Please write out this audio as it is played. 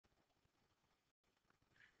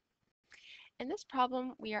In this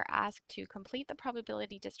problem, we are asked to complete the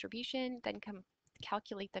probability distribution, then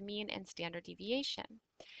calculate the mean and standard deviation.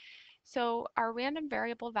 So our random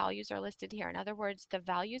variable values are listed here. In other words, the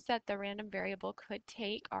values that the random variable could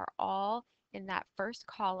take are all in that first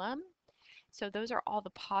column. So those are all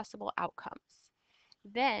the possible outcomes.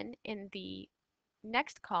 Then in the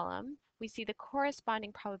next column, we see the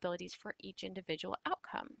corresponding probabilities for each individual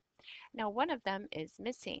outcome. Now, one of them is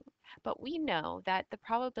missing, but we know that the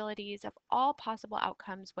probabilities of all possible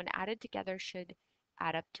outcomes when added together should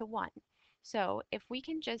add up to 1. So if we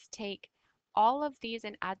can just take all of these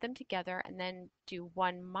and add them together and then do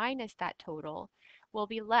 1 minus that total, we'll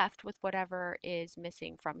be left with whatever is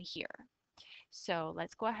missing from here. So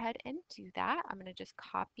let's go ahead and do that. I'm going to just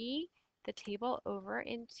copy the table over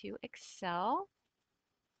into Excel.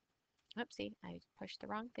 Oopsie, I pushed the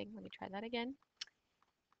wrong thing. Let me try that again.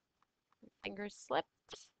 Fingers slipped.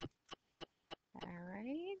 All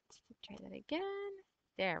right, try that again.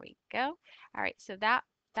 There we go. All right, so that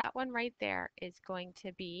one right there is going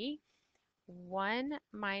to be 1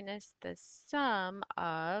 minus the sum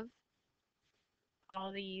of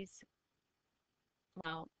all these.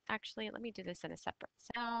 Well, actually, let me do this in a separate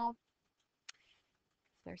cell.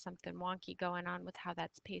 There's something wonky going on with how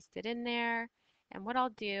that's pasted in there. And what I'll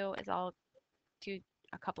do is I'll do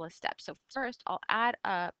a couple of steps. So first, I'll add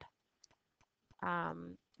up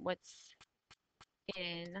what's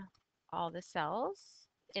in all the cells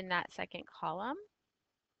in that second column.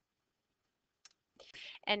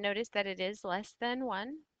 And notice that it is less than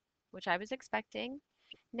 1, which I was expecting.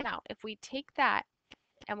 Now, if we take that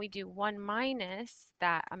and we do 1 minus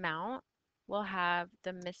that amount, we'll have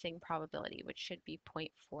the missing probability, which should be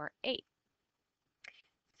 0.48.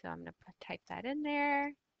 So I'm going to type that in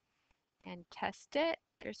there and test it.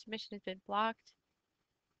 Your submission has been blocked.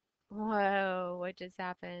 Whoa, what just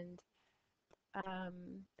happened?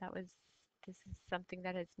 This is something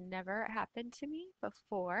that has never happened to me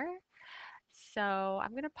before. So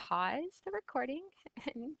I'm going to pause the recording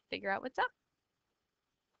and figure out what's up.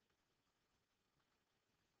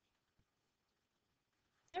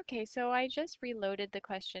 Okay, so I just reloaded the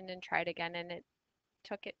question and tried again, and it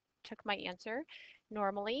took my answer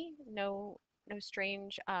normally. No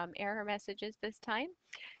strange error messages this time.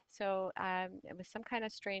 So it was some kind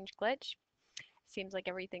of strange glitch. Seems like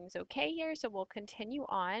everything's okay here, so we'll continue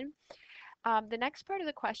on. The next part of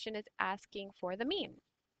the question is asking for the mean.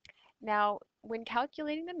 Now, when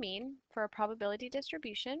calculating the mean for a probability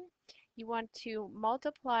distribution, you want to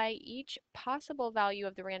multiply each possible value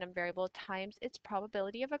of the random variable times its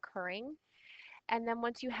probability of occurring. And then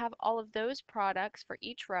once you have all of those products for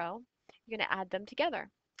each row, you're going to add them together.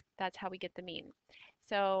 That's how we get the mean.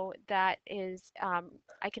 So that is,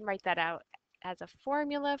 I can write that out as a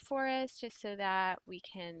formula for us just so that we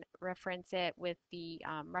can reference it with the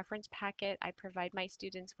reference packet I provide my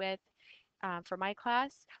students with for my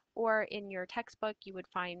class, or in your textbook you would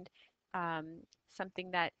find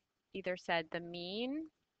something that either said the mean,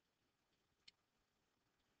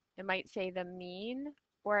 it might say the mean,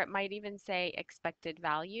 or it might even say expected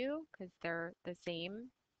value because they're the same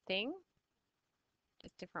thing,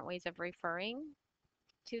 just different ways of referring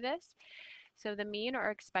to this. So the mean or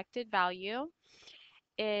expected value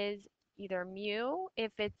is either mu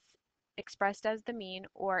if it's expressed as the mean,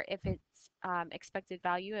 or if it's expected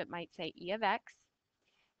value, it might say e of x,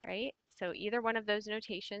 right? So either one of those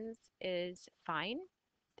notations is fine,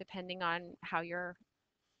 depending on how you're,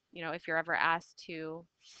 if you're ever asked to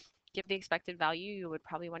give the expected value, you would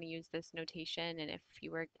probably want to use this notation. And if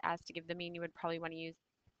you were asked to give the mean, you would probably want to use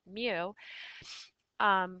mu.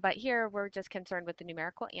 But here we're just concerned with the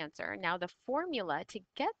numerical answer. Now the formula to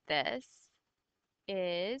get this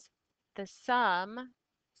is the sum.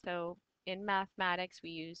 So in mathematics, we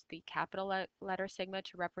use the capital letter sigma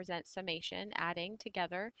to represent summation, adding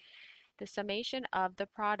together the summation of the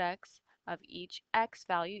products of each x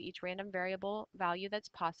value, each random variable value that's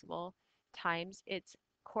possible, times its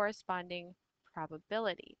corresponding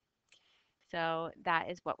probability. So that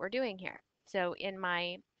is what we're doing here. So in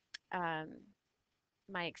my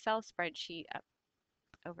my Excel spreadsheet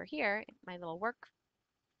over here, my little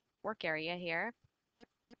work area here,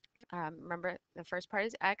 remember the first part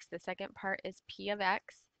is x, the second part is p of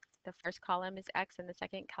x. The first column is x and the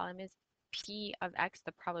second column is p of x,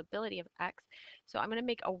 the probability of x. So I'm going to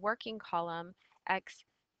make a working column, x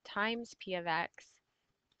times p of x,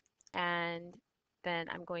 and then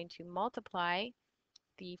I'm going to multiply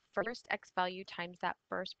the first x value times that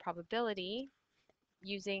first probability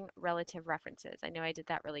using relative references. I know I did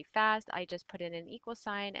that really fast. I just put in an equal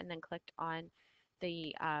sign and then clicked on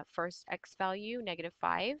the first x value,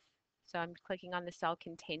 -5. So I'm clicking on the cell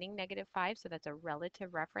containing -5, so that's a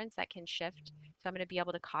relative reference that can shift. So I'm going to be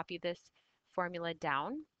able to copy this formula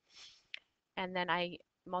down, and then I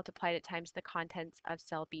multiplied it times the contents of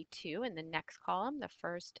cell B2 in the next column, the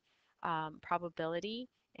first probability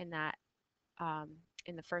in that um,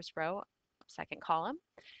 in the first row, second column,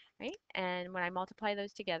 right? And when I multiply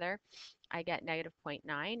those together, I get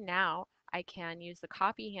 -0.9. Now I can use the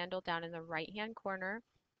copy handle down in the right-hand corner,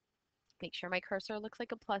 make sure my cursor looks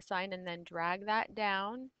like a plus sign, and then drag that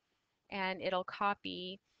down, and it'll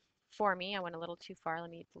copy for me. I went a little too far.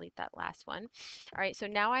 Let me delete that last one. All right, so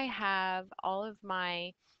now I have all of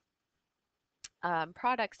my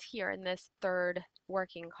products here in this third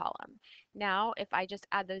working column. Now, if I just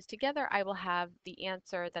add those together, I will have the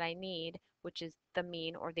answer that I need, which is the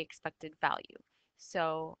mean or the expected value.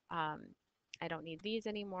 So I don't need these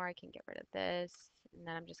anymore. I can get rid of this. And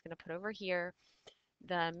then I'm just going to put over here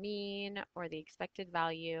the mean or the expected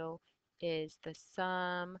value is the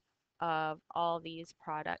sum of all these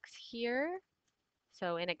products here.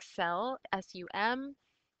 So in Excel, SUM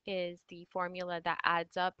is the formula that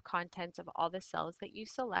adds up contents of all the cells that you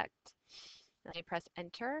select. Then I press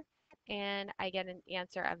enter and I get an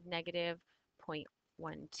answer of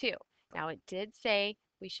 -0.12. Now it did say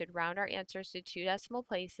we should round our answers to 2 decimal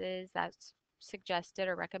places. That's suggested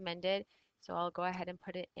or recommended. So I'll go ahead and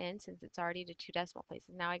put it in since it's already to 2 decimal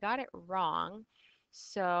places. Now I got it wrong.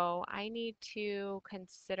 So I need to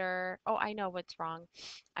consider, oh, I know what's wrong.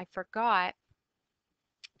 I forgot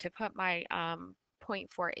to put my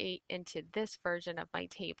 0.48 into this version of my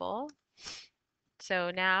table.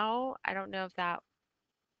 So now I don't know if that,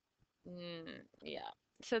 yeah.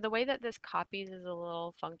 So the way that this copies is a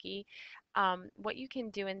little funky. What you can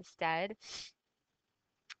do instead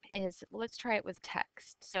is, let's try it with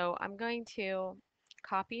text. So I'm going to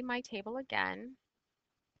copy my table again,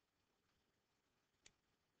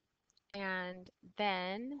 and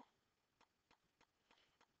then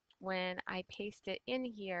when I paste it in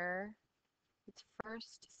here, let's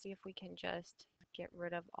first see if we can just get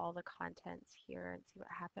rid of all the contents here and see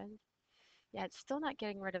what happens. Yeah, it's still not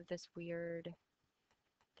getting rid of this weird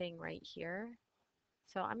thing right here.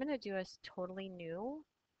 So I'm going to do a totally new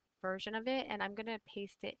version of it, and I'm going to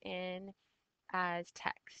paste it in as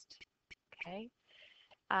text. Okay.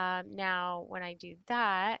 Now, when I do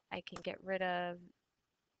that, I can get rid of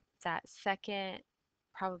that second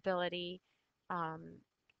probability um,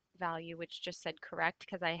 value, which just said correct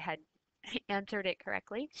because I had answered it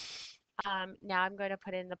correctly. Now I'm going to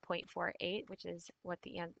put in the 0.48, which is what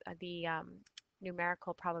the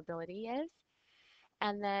numerical probability is.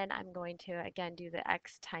 And then I'm going to, again, do the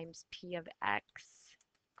x times p of x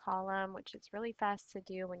column, which is really fast to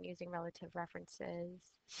do when using relative references.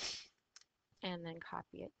 And then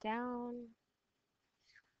copy it down.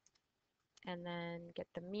 And then get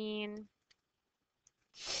the mean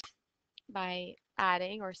by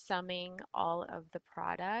adding or summing all of the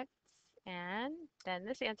products. And then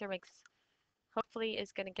this answer hopefully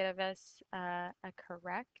is going to give us a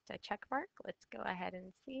check mark. Let's go ahead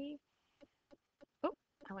and see. Oh,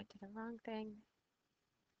 I went to the wrong thing.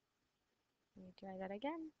 Let me try that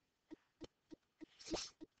again.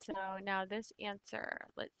 So now this answer,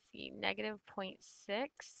 let's see,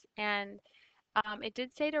 -0.6. And it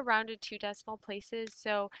did say to round to 2 decimal places.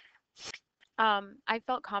 So I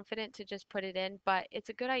felt confident to just put it in, but it's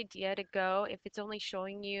a good idea to go if it's only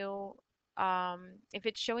showing you, if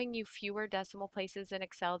it's showing you fewer decimal places in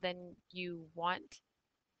Excel than you want,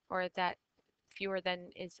 or that fewer than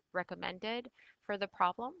is recommended for the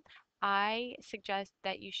problem. I suggest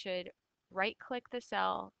that you should right click the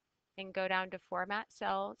cell and go down to Format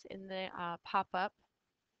Cells in the pop-up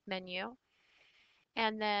menu,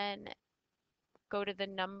 and then go to the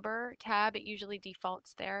Number tab. It usually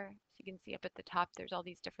defaults there. So you can see up at the top, there's all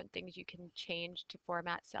these different things you can change to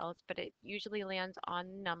format cells, but it usually lands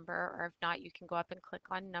on Number, or if not, you can go up and click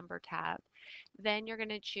on Number tab. Then you're going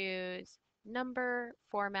to choose Number,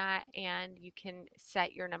 Format, and you can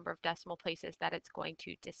set your number of decimal places that it's going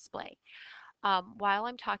to display. While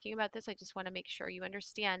I'm talking about this, I just want to make sure you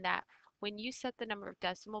understand that when you set the number of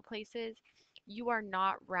decimal places, you are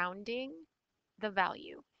not rounding the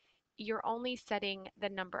value. You're only setting the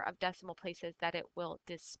number of decimal places that it will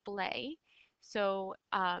display. So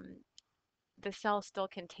the cell still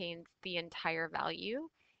contains the entire value,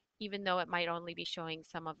 even though it might only be showing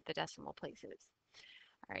some of the decimal places.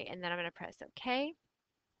 All right, and then I'm going to press OK.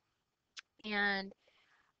 And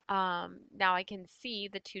now I can see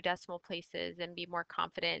the 2 decimal places and be more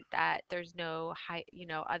confident that there's no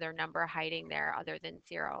other number hiding there other than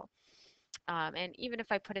 0. And even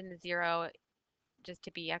if I put in the 0, just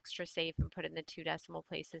to be extra safe and put in the 2 decimal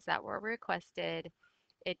places that were requested,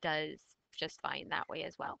 it does just fine that way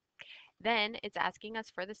as well. Then it's asking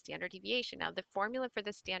us for the standard deviation. Now, the formula for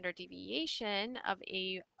the standard deviation of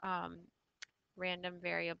a random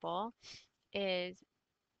variable is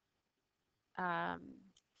um,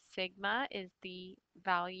 sigma is the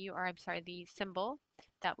value, or I'm sorry, the symbol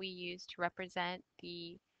that we use to represent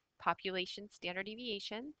the population standard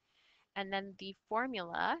deviation. And then the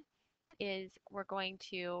formula is we're going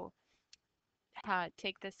to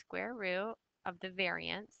take the square root of the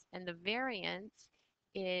variance, and the variance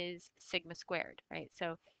is sigma squared, right?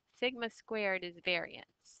 So sigma squared is variance,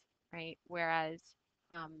 right? Whereas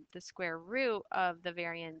the square root of the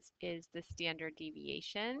variance is the standard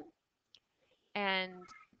deviation, and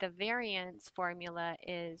the variance formula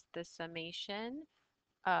is the summation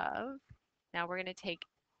of, now we're going to take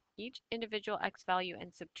each individual x value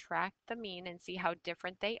and subtract the mean and see how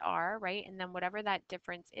different they are, right? And then whatever that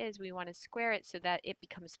difference is, we want to square it so that it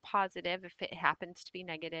becomes positive. If it happens to be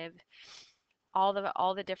negative, all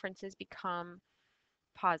the differences become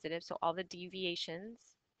positive. So all the deviations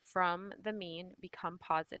from the mean become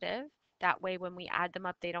positive. That way, when we add them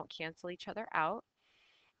up, they don't cancel each other out.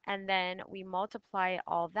 And then we multiply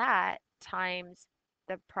all that times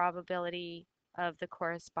the probability of the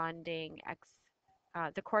corresponding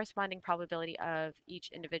probability of each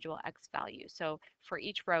individual x value. So for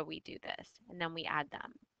each row, we do this, and then we add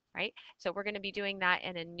them, right? So we're going to be doing that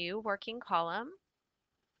in a new working column.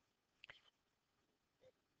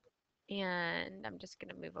 And I'm just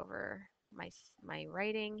going to move over my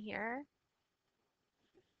writing here.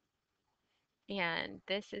 And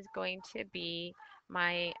this is going to be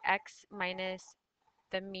my x minus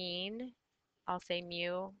the mean. I'll say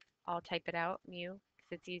mu. I'll type it out, mu,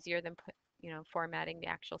 because it's easier than formatting the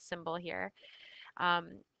actual symbol here.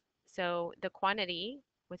 Um, so the quantity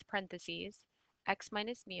with parentheses, x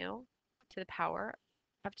minus mu to the power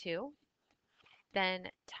of 2, then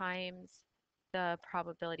times the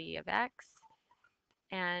probability of x.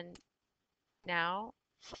 And now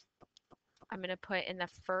I'm going to put in the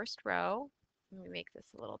first row, let me make this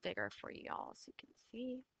a little bigger for you all so you can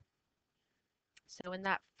see. So in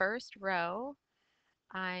that first row,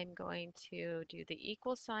 I'm going to do the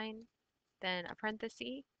equal sign, then a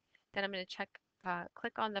parenthesis. Then I'm going to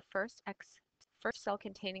click on the first cell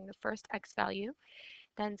containing the first x value,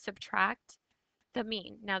 then subtract the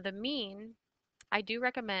mean. Now the mean, I do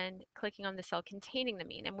recommend clicking on the cell containing the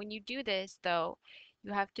mean. And when you do this, though,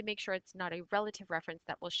 you have to make sure it's not a relative reference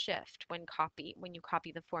that will shift when you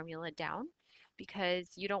copy the formula down, because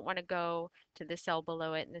you don't want to go to the cell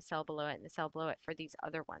below it and the cell below it and the cell below it for these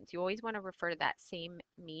other ones. You always want to refer to that same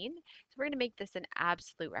mean. So we're going to make this an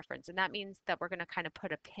absolute reference, and that means that we're going to kind of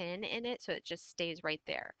put a pin in it so it just stays right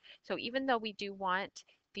there. So even though we do want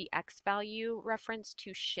the x value reference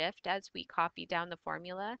to shift as we copy down the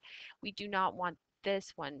formula, we do not want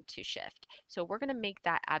this one to shift. So we're going to make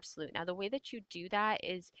that absolute. Now the way that you do that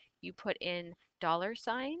is you put in dollar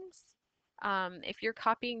signs. If you're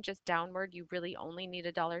copying just downward, you really only need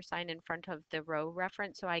a dollar sign in front of the row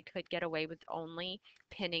reference. So I could get away with only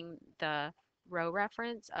pinning the row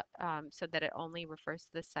reference so that it only refers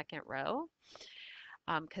to the second row,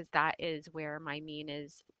 because that is where my mean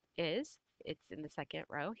is. It's in the second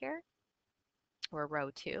row here, or row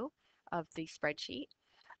 2 of the spreadsheet.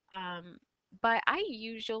 Um, but I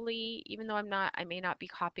usually, even though I may not be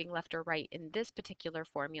copying left or right in this particular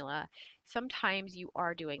formula, sometimes you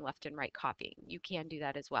are doing left and right copying. You can do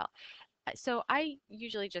that as well. So I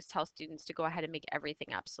usually just tell students to go ahead and make everything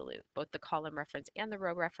absolute, both the column reference and the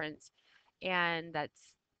row reference, and that's,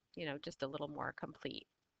 just a little more complete.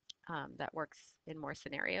 That works in more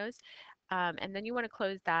scenarios. And then you want to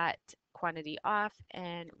close that quantity off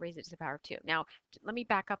and raise it to the power of 2. Now, let me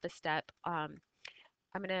back up a step. I'm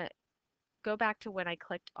going to go back to when I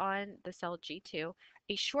clicked on the cell G2.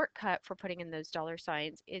 A shortcut for putting in those dollar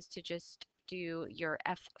signs is to just do your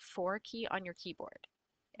F4 key on your keyboard,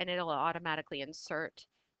 and it'll automatically insert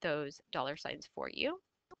those dollar signs for you.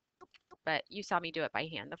 But you saw me do it by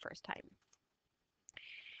hand the first time.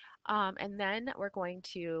 And then we're going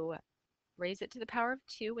to raise it to the power of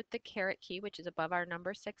 2 with the caret key, which is above our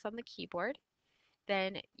number 6 on the keyboard.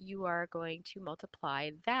 Then you are going to multiply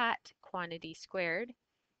that quantity squared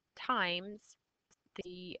times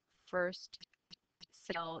the first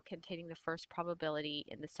cell containing the first probability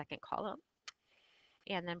in the second column,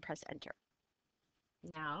 and then press enter.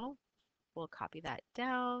 Now we'll copy that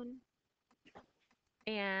down,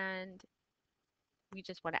 and we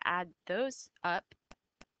just want to add those up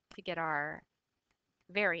to get our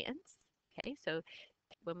variance. Okay, so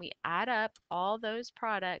when we add up all those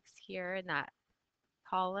products here in that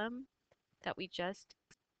column that we just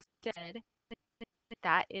did,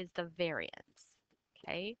 that is the variance.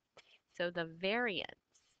 Okay, so the variance,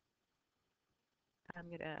 I'm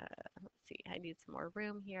gonna, let's see, I need some more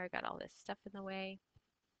room here. I got all this stuff in the way.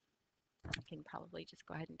 I can probably just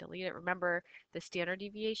go ahead and delete it. Remember, the standard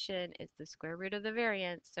deviation is the square root of the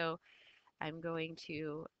variance. So I'm going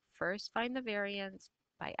to first find the variance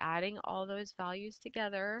by adding all those values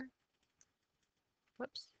together.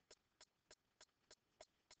 Whoops.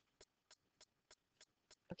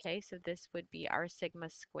 Okay, so this would be our sigma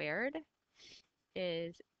squared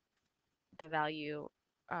is the value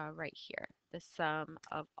right here, the sum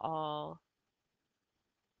of all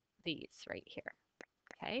these right here.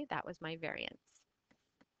 Okay, that was my variance.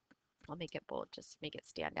 I'll make it bold just to make it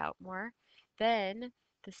stand out more. Then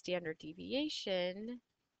the standard deviation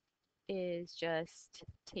is just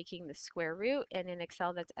taking the square root, and in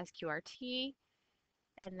Excel that's SQRT,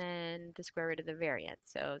 and then the square root of the variance.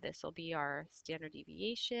 So this will be our standard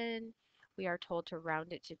deviation. We are told to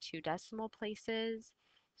round it to 2 decimal places.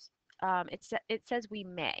 It says we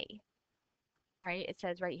may, right? It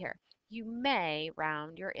says right here, you may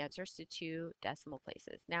round your answers to 2 decimal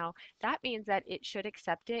places. Now, that means that it should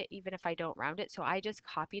accept it even if I don't round it. So I just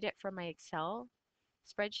copied it from my Excel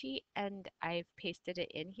spreadsheet and I've pasted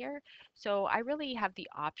it in here. So I really have the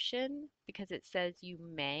option because it says you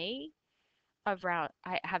may I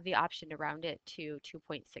have the option to round it to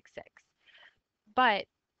 2.66. But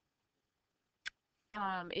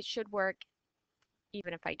it should work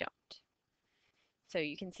even if I don't. So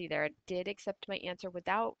you can see there it did accept my answer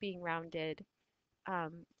without being rounded.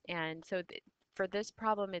 And so for this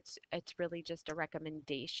problem, it's really just a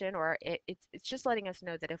recommendation, or it's just letting us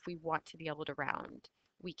know that if we want to be able to round,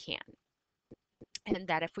 we can. And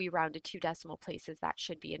that if we round to 2 decimal places, that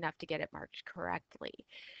should be enough to get it marked correctly.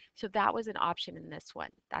 So that was an option in this one.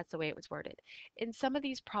 That's the way it was worded. In some of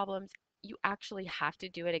these problems, you actually have to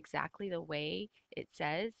do it exactly the way it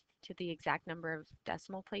says to the exact number of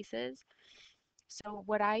decimal places. So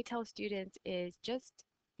what I tell students is just,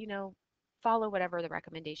 you know, follow whatever the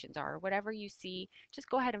recommendations are. Whatever you see, just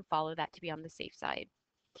go ahead and follow that to be on the safe side.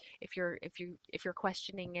 If you're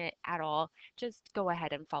questioning it at all, just go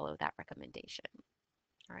ahead and follow that recommendation.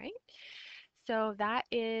 All right. So that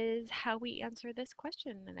is how we answer this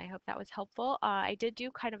question, and I hope that was helpful. I did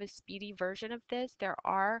do kind of a speedy version of this. There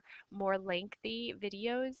are more lengthy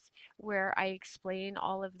videos where I explain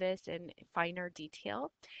all of this in finer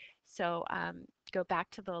detail. So go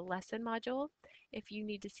back to the lesson module if you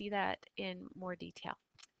need to see that in more detail.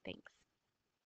 Thanks.